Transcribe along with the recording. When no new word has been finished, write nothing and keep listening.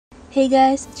Hey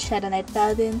guys, it's Shadow Knight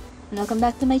Paladin, and welcome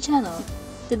back to my channel.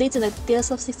 Today it's another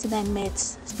Talesof69min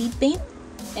speed paint,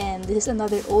 and this is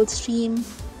another old stream.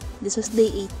 This was day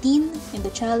 18 in the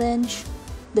challenge.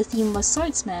 The theme was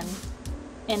Swordsman,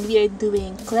 and we are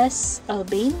doing Cless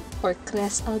Albane, or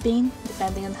Cless Albane,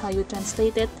 depending on how you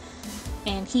translate it.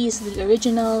 And he is the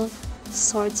original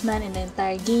swordsman in the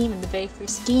entire game, in the very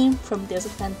first game from Tales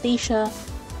of Fantasia.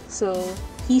 So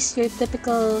he's your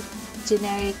typical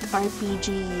generic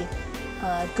RPG,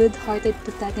 good-hearted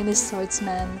protagonist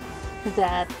swordsman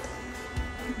that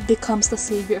becomes the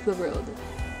savior of the world.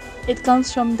 It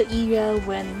comes from the era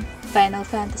when Final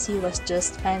Fantasy was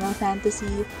just Final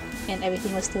Fantasy and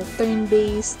everything was still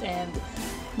turn-based and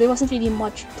there wasn't really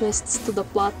much twists to the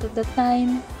plot at that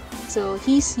time. So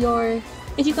he's your...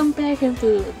 if you compare him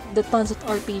to the tons of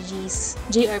RPGs,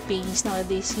 JRPGs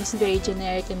nowadays, he's very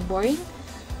generic and boring.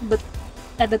 But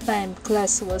at the time,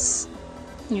 Cless was,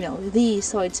 the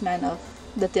swordsman of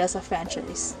the Tales of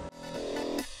franchise.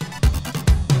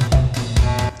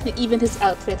 Like, even his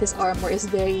outfit, his armor is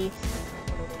very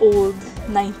old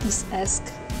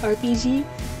 90s-esque RPG,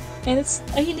 and it's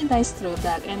a really nice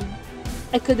throwback. And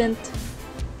I couldn't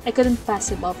pass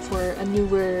him up for a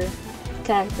newer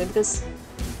character because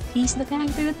he's the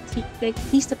character that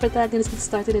he's the protagonist that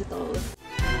started it all.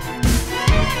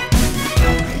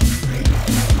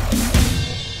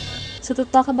 So to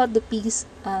talk about the piece,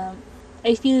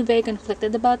 I feel very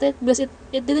conflicted about it because it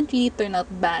didn't really turn out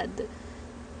bad.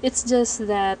 It's just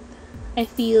that I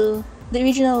feel the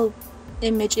original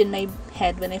image in my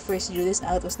head when I first drew this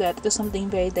out was that it was something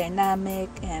very dynamic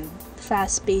and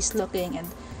fast-paced looking and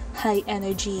high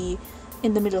energy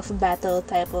in the middle of a battle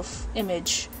type of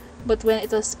image. But when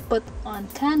it was put on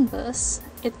canvas,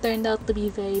 it turned out to be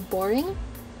very boring.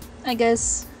 I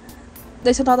guess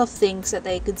there's a lot of things that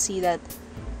I could see that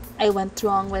I went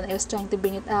wrong when I was trying to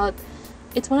bring it out.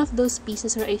 It's one of those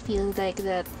pieces where I feel like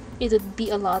that it would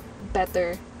be a lot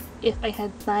better if I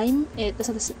had time. It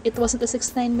wasn't a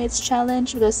 69 minutes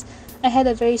challenge because I had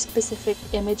a very specific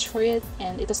image for it,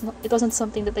 and it wasn't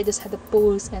something that I just had to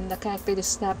pose and the character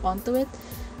just snap onto it.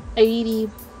 I really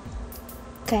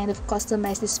kind of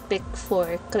customized this pic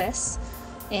for Cless,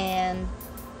 and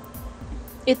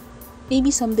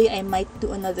maybe someday I might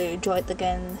do another draw it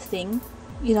again thing.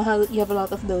 You know how you have a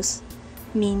lot of those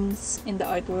memes in the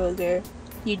art world where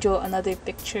you draw another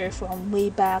picture from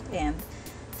way back and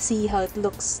see how it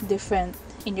looks different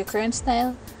in your current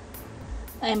style.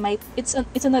 It's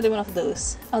another one of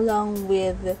those, along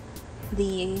with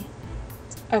the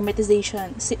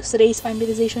armatization. Today's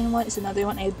armatization one is another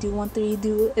one I do want to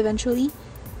redo eventually.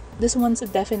 This one's a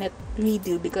definite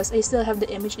redo because I still have the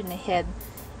image in my head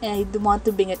and I want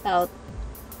to bring it out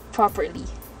properly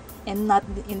and not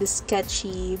in this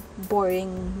sketchy,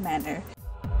 boring manner.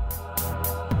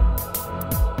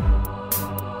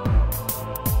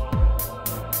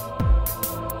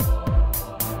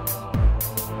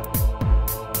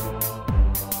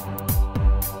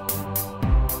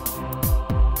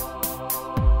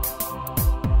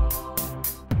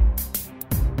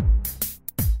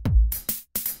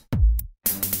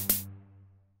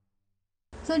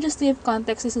 So just to give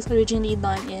context, this was originally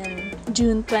done in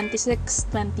June 26,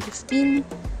 2015.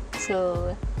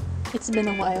 So it's been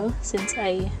a while since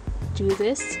I drew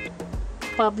this.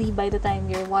 Probably by the time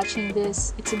you're watching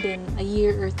this, it's been a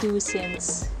year or two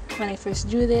since when I first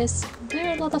drew this. There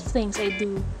are a lot of things I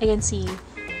can see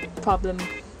a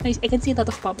lot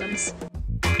of problems.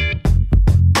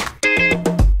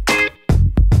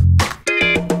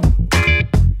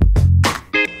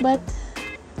 But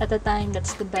at the time,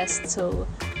 that's the best, so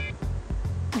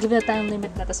given the time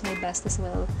limit, that was my best as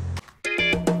well.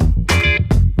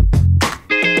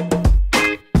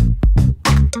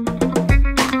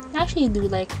 I actually do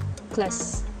like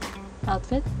Cless'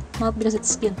 outfit, not because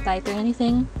it's skin tight or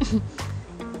anything,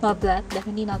 not that,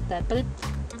 definitely not that, but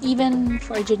even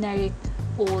for a generic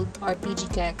old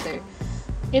RPG character,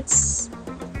 it's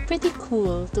pretty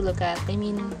cool to look at. I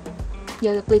mean,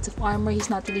 yeah, the plates of armor, he's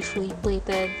not really fully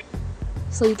plated.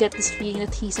 So you get this feeling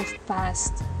that he's a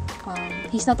fast,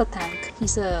 he's not a tank,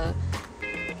 he's a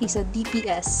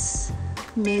DPS,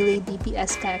 melee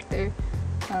DPS character,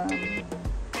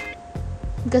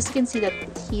 because you can see that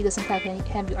he doesn't have any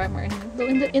heavy armor. Though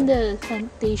in the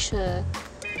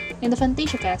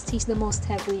Fantasia cast, he's the most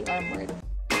heavily armored.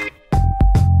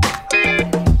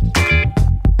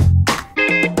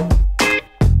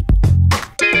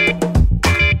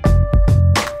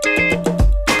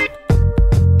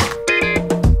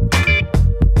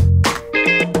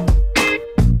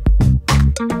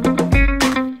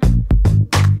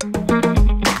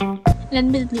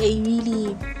 And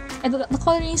admittedly, and the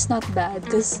coloring is not bad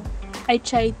because I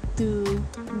tried to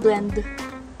blend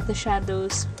the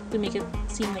shadows to make it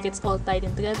seem like it's all tied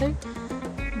in together,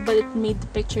 but it made the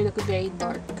picture look very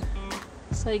dark.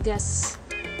 So I guess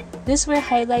this is where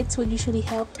highlights would usually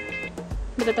help,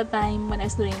 but at the time when I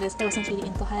was doing this, I wasn't really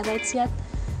into highlights yet.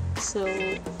 So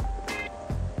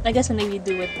I guess when I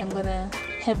redo it, I'm gonna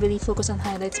heavily focus on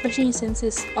highlights, especially since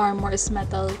his armor is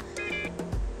metal,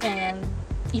 and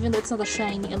even though it's not a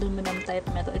shiny aluminum type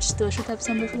metal, it still should have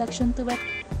some reflection to it,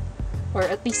 or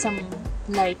at least some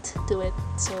light to it.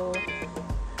 So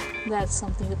that's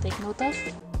something to take note of.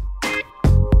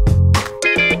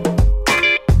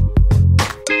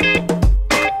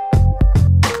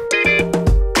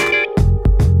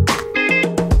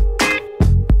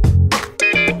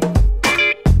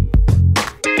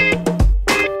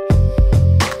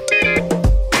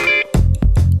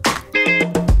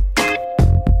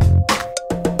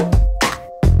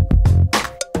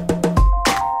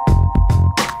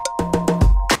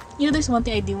 There's one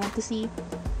thing I do want to see,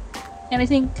 and I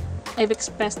think I've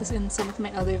expressed this in some of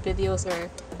my other videos, or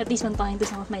at least when talking to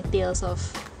some of my Tales of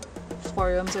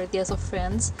forums or Tales of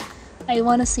friends. I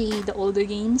want to see the older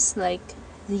games like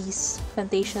these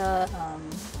Fantasia,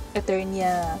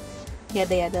 Eternia,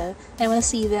 yada yada. I want to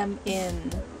see them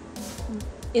in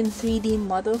 3D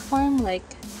model form.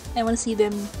 Like I want to see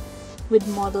them with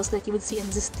models like you would see in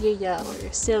Zisteria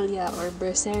or Cilia or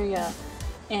Berseria.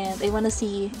 And I want to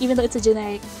see, even though it's a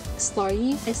generic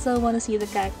story, I still want to see the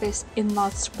characters in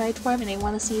not sprite form, and I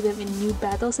want to see them in new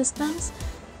battle systems.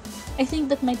 I think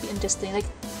that might be interesting. Like,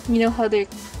 you know how they're,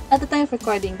 at the time of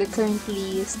recording, they're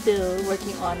currently still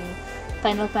working on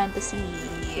Final Fantasy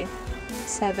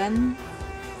 7,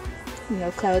 you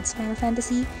know, Cloud's Final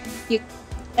Fantasy.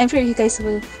 I'm sure you guys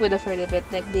would have heard of it.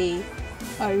 Like, they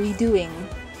are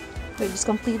they're just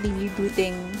completely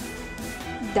rebooting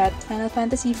that Final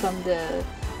Fantasy from the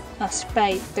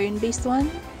sprite turn-based one.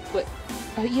 But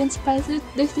are even sprites?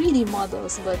 They're 3D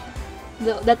models, but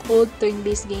that old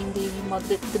turn-based game, they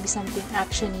remodeled it to be something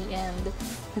actiony and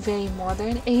very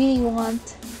modern. I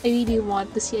really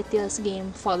want to see a Tales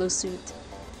game follow suit,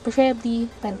 preferably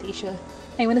Fantasia.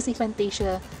 I want to see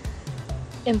Fantasia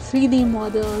in 3D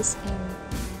models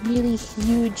and really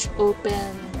huge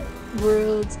open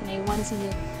worlds, and I want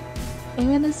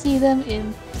to see them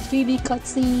in 3D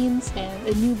cutscenes and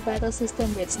a new battle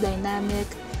system where it's dynamic.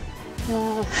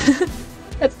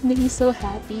 That makes me so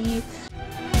happy.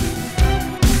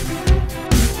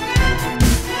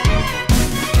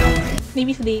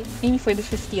 Maybe for the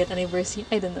 50th anniversary,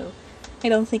 I don't know. I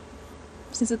don't think,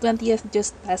 since the 20th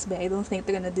just passed by, I don't think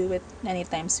they're gonna do it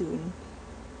anytime soon,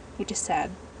 which is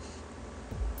sad.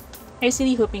 I was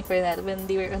really hoping for that when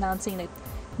they were announcing like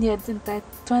the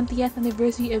 20th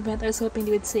anniversary event. I was hoping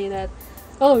they would say that,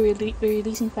 oh, we're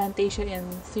releasing Fantasia in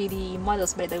 3D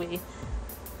models, by the way.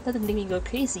 That would make me go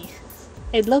crazy.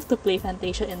 I'd love to play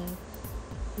Fantasia in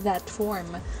that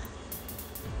form,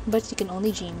 but you can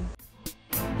only dream.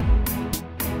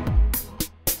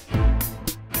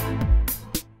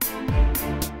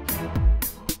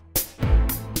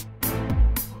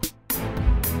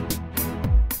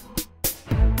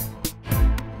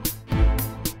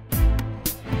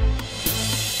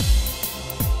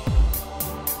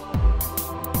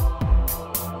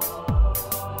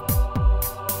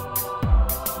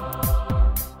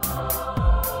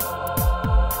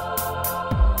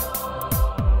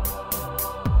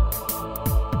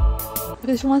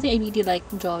 There's one thing I really like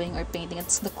drawing or painting,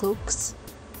 it's the cloaks.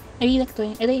 I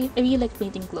really like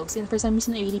painting cloaks, and for some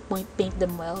reason I really paint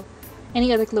them well.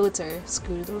 Any other clothes are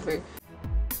screwed over.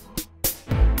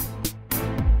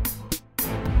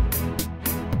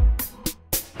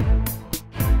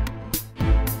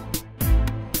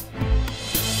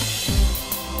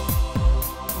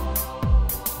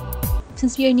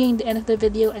 Since we are nearing the end of the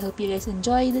video, I hope you guys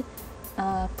enjoyed.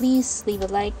 Please leave a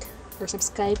like or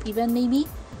subscribe even, maybe.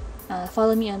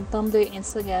 Follow me on Tumblr,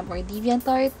 Instagram, or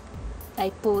DeviantArt. I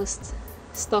post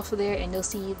stuff there and you'll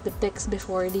see the pics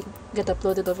before they get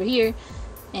uploaded over here.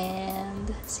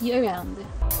 And see you around.